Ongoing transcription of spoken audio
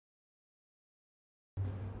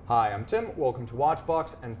Hi, I'm Tim. Welcome to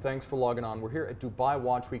Watchbox, and thanks for logging on. We're here at Dubai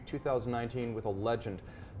Watch Week 2019 with a legend,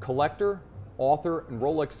 collector, author, and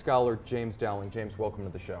Rolex scholar James Dowling. James, welcome to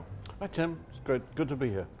the show. Hi, Tim. It's good to be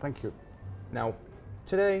here. Thank you. Now,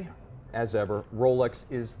 today, as ever, Rolex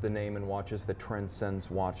is the name in watches that transcends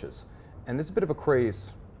watches. And there's a bit of a craze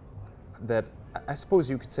that I suppose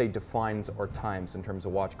you could say defines our times in terms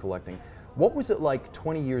of watch collecting. What was it like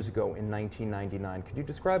 20 years ago in 1999? Could you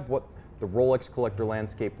describe what the Rolex collector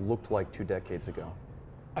landscape looked like 2 decades ago?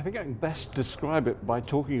 I think I can best describe it by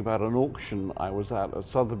talking about an auction I was at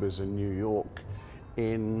Sotheby's in New York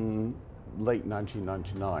in late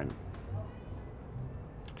 1999.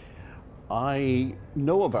 I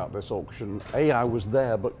know about this auction. A, I was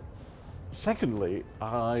there, but secondly,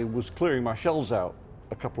 I was clearing my shelves out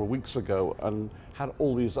a couple of weeks ago and had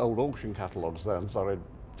all these old auction catalogs there and started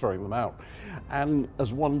throwing them out. And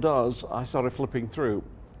as one does, I started flipping through,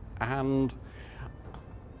 and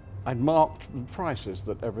I'd marked the prices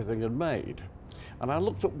that everything had made. And I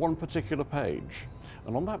looked at one particular page,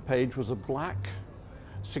 and on that page was a black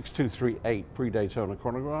 6238 pre-Daytona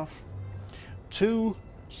chronograph, 2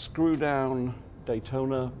 screw-down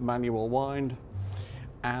Daytona manual wind,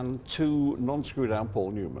 and 2 non-screw-down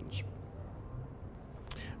Paul Newmans.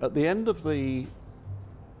 At the end of the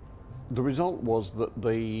result was that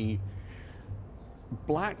the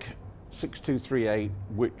black 6238,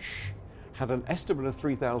 which had an estimate of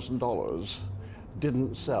 $3,000,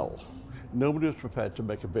 didn't sell. Nobody was prepared to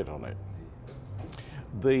make a bid on it.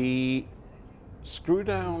 The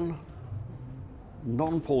screw-down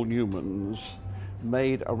non-Paul Newmans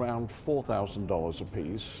made around $4,000 a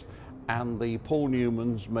piece, and the Paul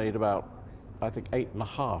Newmans made about, I think,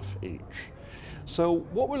 $8.5 each. So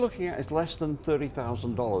what we're looking at is less than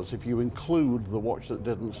 $30,000 if you include the watch that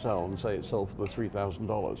didn't sell and say it sold for the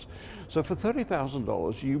 $3,000. So for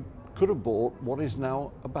 $30,000, you could have bought what is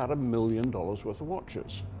now about $1 million worth of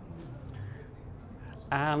watches.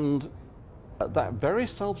 And at that very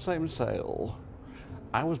self-same sale,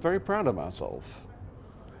 I was very proud of myself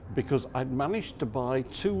because I'd managed to buy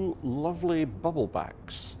 2 lovely bubble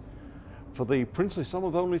backs for the princely sum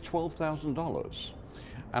of only $12,000.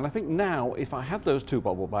 And I think now, if I had those 2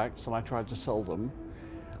 bubble backs and I tried to sell them,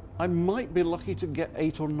 I might be lucky to get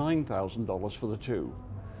 $8,000 or $9,000 for the 2.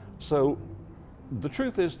 So the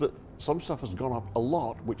truth is that some stuff has gone up a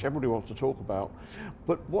lot, which everybody wants to talk about,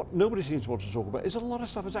 but what nobody seems to want to talk about is a lot of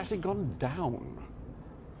stuff has actually gone down.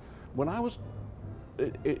 When I was,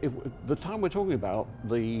 the time we're talking about,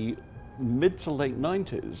 the mid to late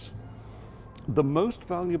 90s, the most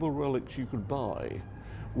valuable Rolex you could buy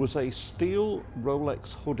was a steel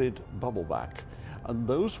Rolex hooded bubbleback, and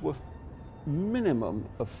those were minimum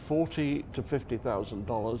of $40,000 to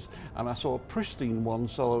 $50,000, and I saw a pristine one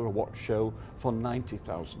sell at a watch show for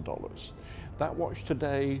 $90,000. That watch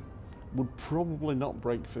today would probably not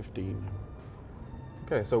break 15.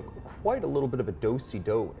 Okay, so quite a little bit of a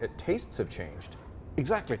do-si-do. Tastes have changed.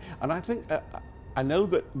 Exactly, and I think, I know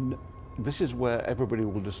that this is where everybody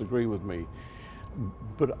will disagree with me,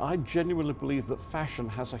 but I genuinely believe that fashion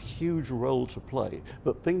has a huge role to play.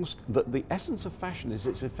 That the essence of fashion is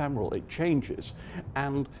it's ephemeral, it changes,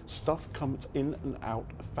 and stuff comes in and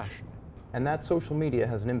out of fashion. And that social media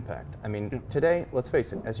has an impact. I mean, Today, let's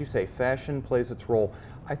face it, as you say, fashion plays its role.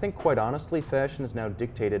 I think quite honestly, fashion is now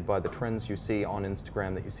dictated by the trends you see on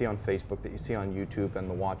Instagram, that you see on Facebook, that you see on YouTube and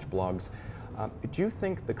the watch blogs. Do you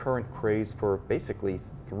think the current craze for basically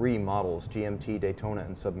 3 models, GMT, Daytona,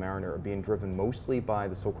 and Submariner, are being driven mostly by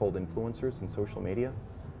the so-called influencers and social media?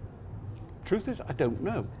 Truth is, I don't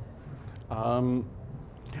know.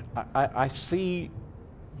 I see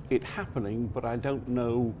it happening, but I don't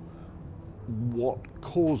know what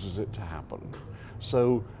causes it to happen.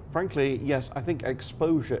 So, frankly, yes, I think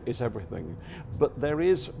exposure is everything, but there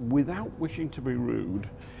is, without wishing to be rude,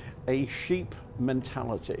 a sheep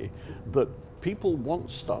mentality that people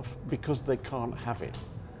want stuff because they can't have it.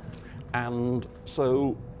 And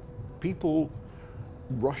so people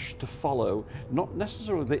rush to follow, not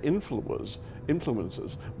necessarily the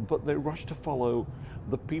influencers, but they rush to follow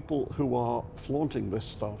the people who are flaunting this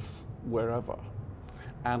stuff wherever.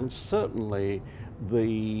 And certainly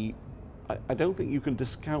I don't think you can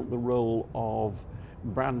discount the role of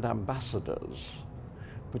brand ambassadors,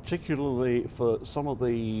 particularly for some of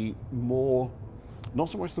the more, not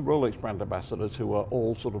so much the Rolex brand ambassadors who are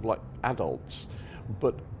all sort of like adults,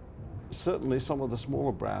 but certainly some of the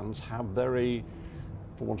smaller brands have very,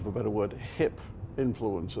 for want of a better word, hip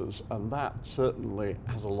influencers, and that certainly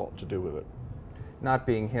has a lot to do with it. Not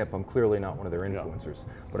being hip, I'm clearly not one of their influencers.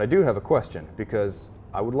 Yeah. But I do have a question, because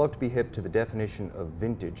I would love to be hip to the definition of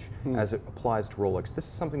vintage as it applies to Rolex. This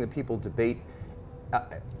is something that people debate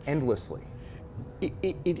endlessly.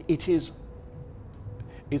 It's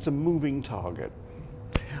a moving target.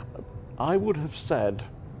 I would have said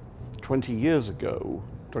 20 years ago,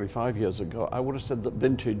 25 years ago, I would have said that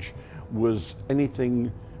vintage was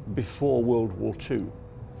anything before World War II.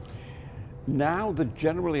 Now the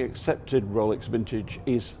generally accepted Rolex vintage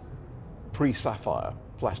is pre-sapphire,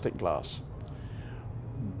 plastic glass.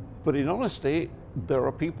 But in honesty, there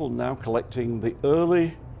are people now collecting the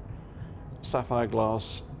early sapphire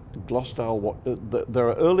glass, gloss style. There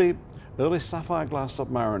are early sapphire glass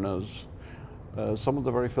Submariners, some of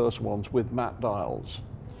the very first ones with matte dials.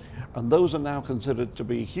 And those are now considered to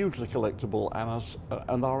be hugely collectible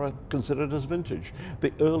and are considered as vintage.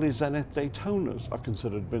 The early Zenith Daytonas are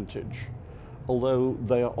considered vintage, although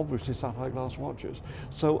they are obviously sapphire glass watches.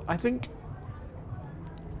 So I think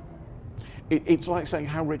it's like saying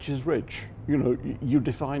how rich is rich. You know, you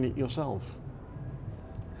define it yourself.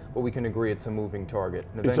 But we can agree it's a moving target.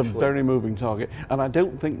 And it's a very moving target, and I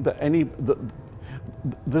don't think that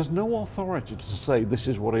there's no authority to say this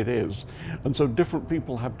is what it is, and so different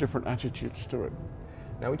people have different attitudes to it.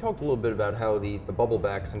 Now we talked a little bit about how the bubble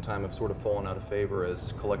backs in time have sort of fallen out of favor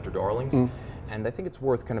as collector darlings, and I think it's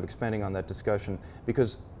worth kind of expanding on that discussion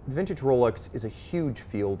because vintage Rolex is a huge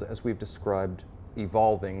field, as we've described,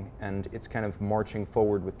 evolving, and it's kind of marching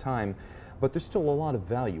forward with time, but there's still a lot of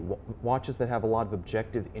value. Watches that have a lot of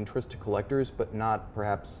objective interest to collectors, but not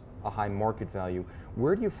perhaps a high market value.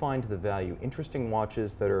 Where do you find the value? Interesting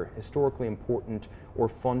watches that are historically important or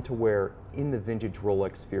fun to wear in the vintage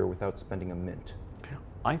Rolex sphere without spending a mint?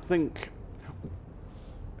 I think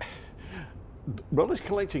Rolex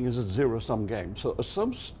collecting is a zero-sum game. So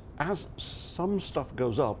as some stuff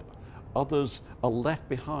goes up, others are left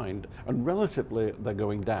behind, and relatively they're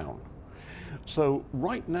going down. So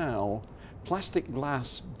right now, plastic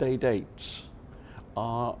glass day dates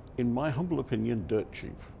are, in my humble opinion, dirt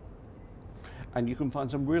cheap. And you can find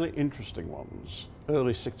some really interesting ones,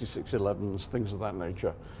 early 6611s, things of that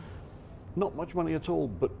nature. Not much money at all,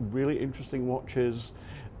 but really interesting watches,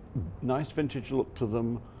 nice vintage look to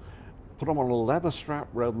them, put them on a leather strap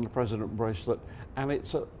rather than a president bracelet, and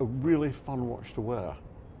it's a really fun watch to wear.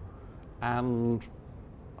 And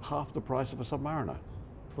half the price of a Submariner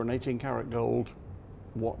for an 18-karat gold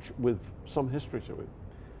watch with some history to it.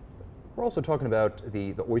 We're also talking about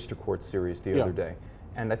the Oyster Quartz series the other day.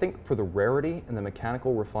 And I think for the rarity and the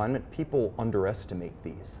mechanical refinement, people underestimate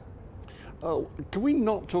these. Oh, can we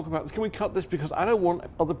not talk about this? Can we cut this? Because I don't want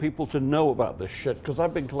other people to know about this shit, because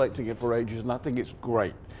I've been collecting it for ages and I think it's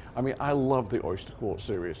great. I mean, I love the Oyster Quartz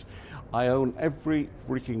series. I own every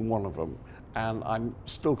freaking one of them, and I'm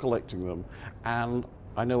still collecting them. And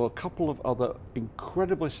I know a couple of other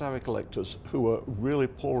incredibly savvy collectors who are really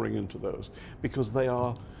pouring into those because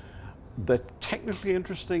they're technically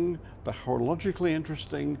interesting, they're horologically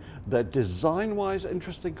interesting, they're design-wise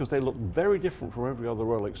interesting because they look very different from every other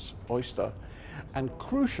Rolex Oyster, and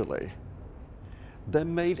crucially, they're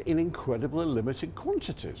made in incredibly limited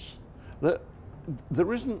quantities.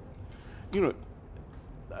 There isn't, you know,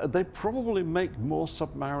 they probably make more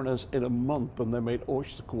Submariners in a month than they made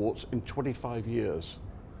Oyster Quartz in 25 years.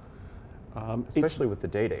 Especially with the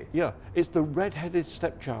day dates. Yeah, it's the red-headed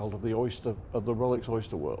stepchild of the Rolex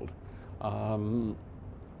Oyster world.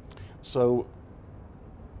 So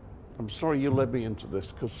I'm sorry you led me into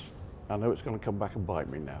this because I know it's going to come back and bite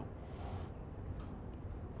me now.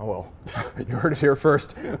 Oh well, you heard it here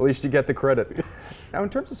first. At least you get the credit. Now, in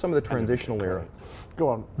terms of some of the transitional era, go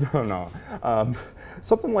on. Oh no,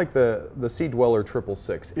 something like the Sea Dweller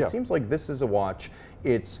 666. It seems like this is a watch.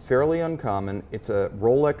 It's fairly uncommon. It's a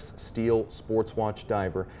Rolex steel sports watch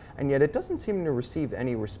diver, and yet it doesn't seem to receive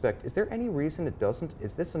any respect. Is there any reason it doesn't?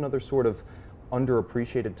 Is this another sort of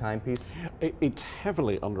underappreciated timepiece? It's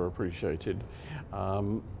heavily underappreciated,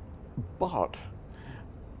 but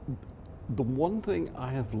the one thing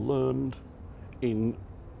I have learned in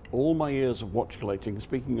all my years of watch collecting,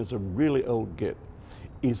 speaking as a really old git,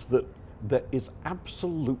 is that there is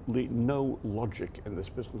absolutely no logic in this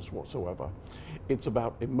business whatsoever. It's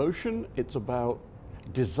about emotion, it's about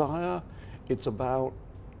desire, it's about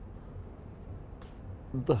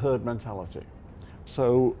the herd mentality.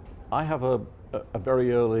 So I have a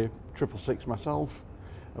very early 666 myself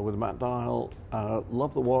with a matte dial,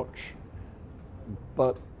 love the watch,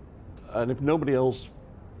 and if nobody else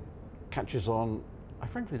catches on, I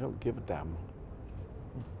frankly don't give a damn.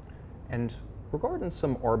 And regarding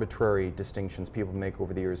some arbitrary distinctions people make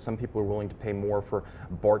over the years, some people are willing to pay more for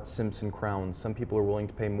Bart Simpson crowns, some people are willing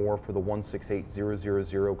to pay more for the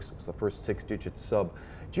 168000 because it was the first 6-digit sub.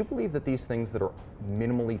 Do you believe that these things that are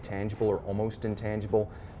minimally tangible or almost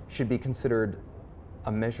intangible should be considered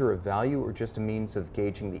a measure of value or just a means of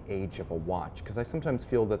gauging the age of a watch? Because I sometimes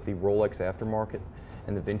feel that the Rolex aftermarket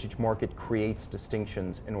and the vintage market creates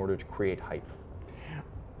distinctions in order to create hype.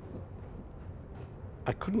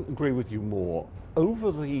 I couldn't agree with you more.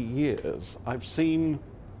 Over the years, I've seen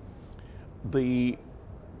the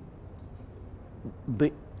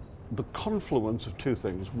confluence of two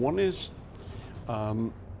things. One is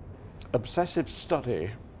obsessive study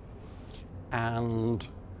and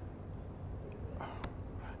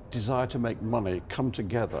desire to make money come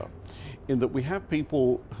together, in that we have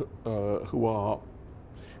people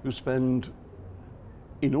who spend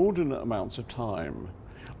inordinate amounts of time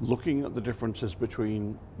looking at the differences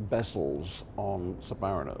between bezels on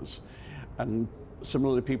submariners, and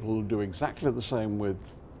similarly people who do exactly the same with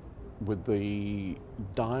the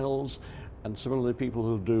dials, and similarly people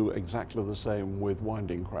who do exactly the same with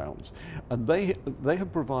winding crowns. And they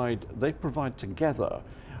provide together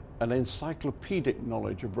an encyclopedic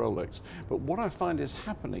knowledge of Rolex. But what I find is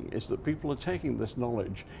happening is that people are taking this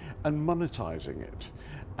knowledge and monetizing it.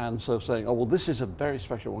 And so saying, oh, well, this is a very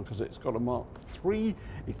special one because it's got a Mark III.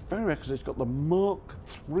 It's very rare because it's got the Mark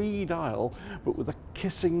III dial, but with the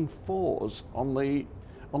kissing fours on the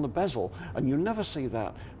bezel. And you never see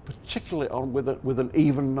that, particularly with an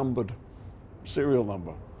even numbered serial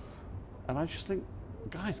number. And I just think,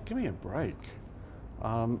 guys, give me a break.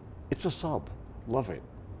 It's a sub. Love it.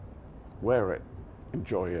 Wear it.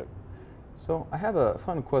 Enjoy it. So I have a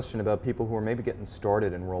fun question about people who are maybe getting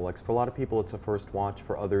started in Rolex. For a lot of people, it's a first watch.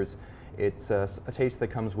 For others, it's a taste that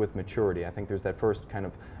comes with maturity. I think there's that first kind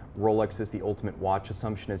of Rolex is the ultimate watch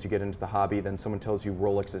assumption as you get into the hobby. Then someone tells you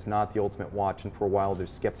Rolex is not the ultimate watch, and for a while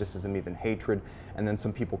there's skepticism, even hatred, and then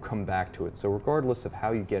some people come back to it. So regardless of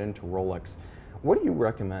how you get into Rolex, what do you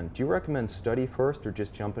recommend? Do you recommend study first or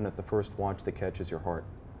just jump in at the first watch that catches your heart?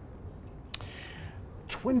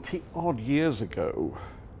 20 odd years ago,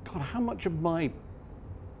 God, how much of my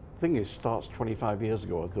thing starts 25 years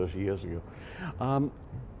ago or 30 years ago?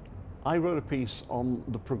 I wrote a piece on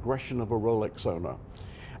the progression of a Rolex owner,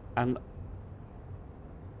 and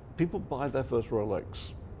people buy their first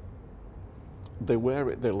Rolex, they wear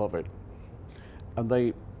it, they love it,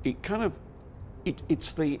 and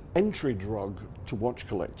it's the entry drug to watch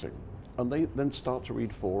collecting, and they then start to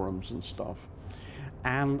read forums and stuff,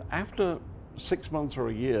 and after 6 months or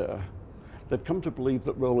a year, they've come to believe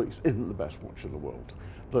that Rolex isn't the best watch in the world,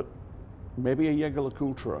 that maybe a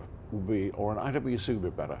Jaeger-LeCoultre will be, or an IWC would be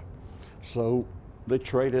better. So they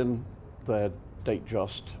trade in their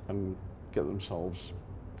Datejust and get themselves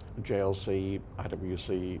a JLC,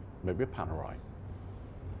 IWC, maybe a Panerai.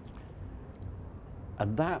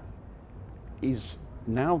 And that is,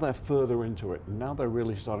 now they're further into it, now they're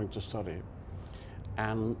really starting to study.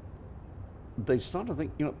 And they start to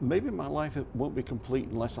think, you know, maybe my life won't be complete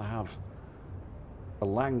unless I have a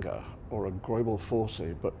Lange or a Greubel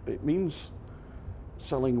Forsey, but it means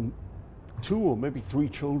selling 2 or maybe 3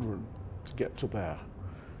 children to get to there.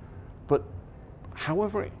 But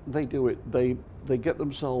however they do it, they get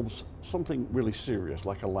themselves something really serious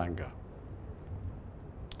like a Lange.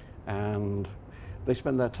 And they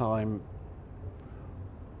spend their time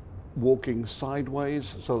walking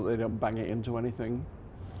sideways so that they don't bang it into anything.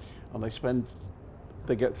 And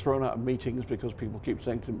they get thrown out of meetings because people keep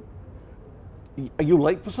saying to them, are you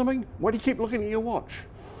late for something? Why do you keep looking at your watch?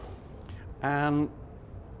 And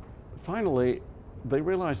finally, they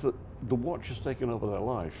realize that the watch has taken over their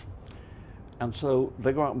life. And so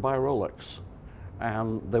they go out and buy a Rolex,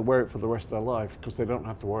 and they wear it for the rest of their life because they don't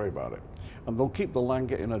have to worry about it. And they'll keep the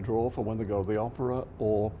Lange in a drawer for when they go to the opera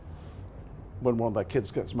or when one of their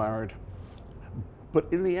kids gets married. But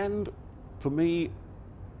in the end, for me,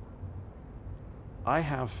 I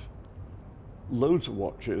have loads of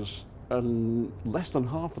watches, and less than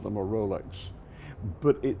half of them are Rolex.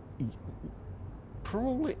 But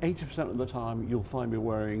probably 80% of the time, you'll find me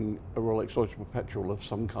wearing a Rolex Oyster Perpetual of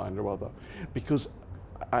some kind or other, because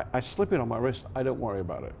I slip it on my wrist. I don't worry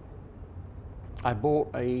about it. I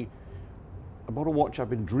bought a watch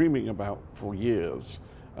I've been dreaming about for years,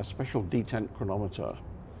 a special detent chronometer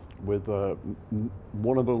with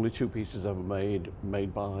one of only 2 pieces ever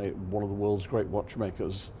made by one of the world's great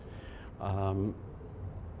watchmakers, and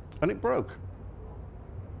it broke.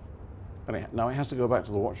 And now it has to go back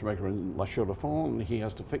to the watchmaker in La Chaux-de-Fonds, and he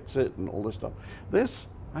has to fix it and all this stuff. This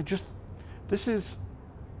is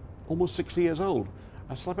almost 60 years old.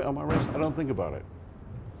 I slap it on my wrist, I don't think about it.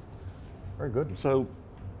 Very good. So,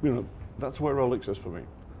 you know, that's where Rolex is for me.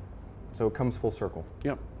 So it comes full circle.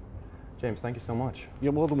 Yep. James, thank you so much.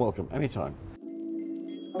 You're more than welcome, anytime.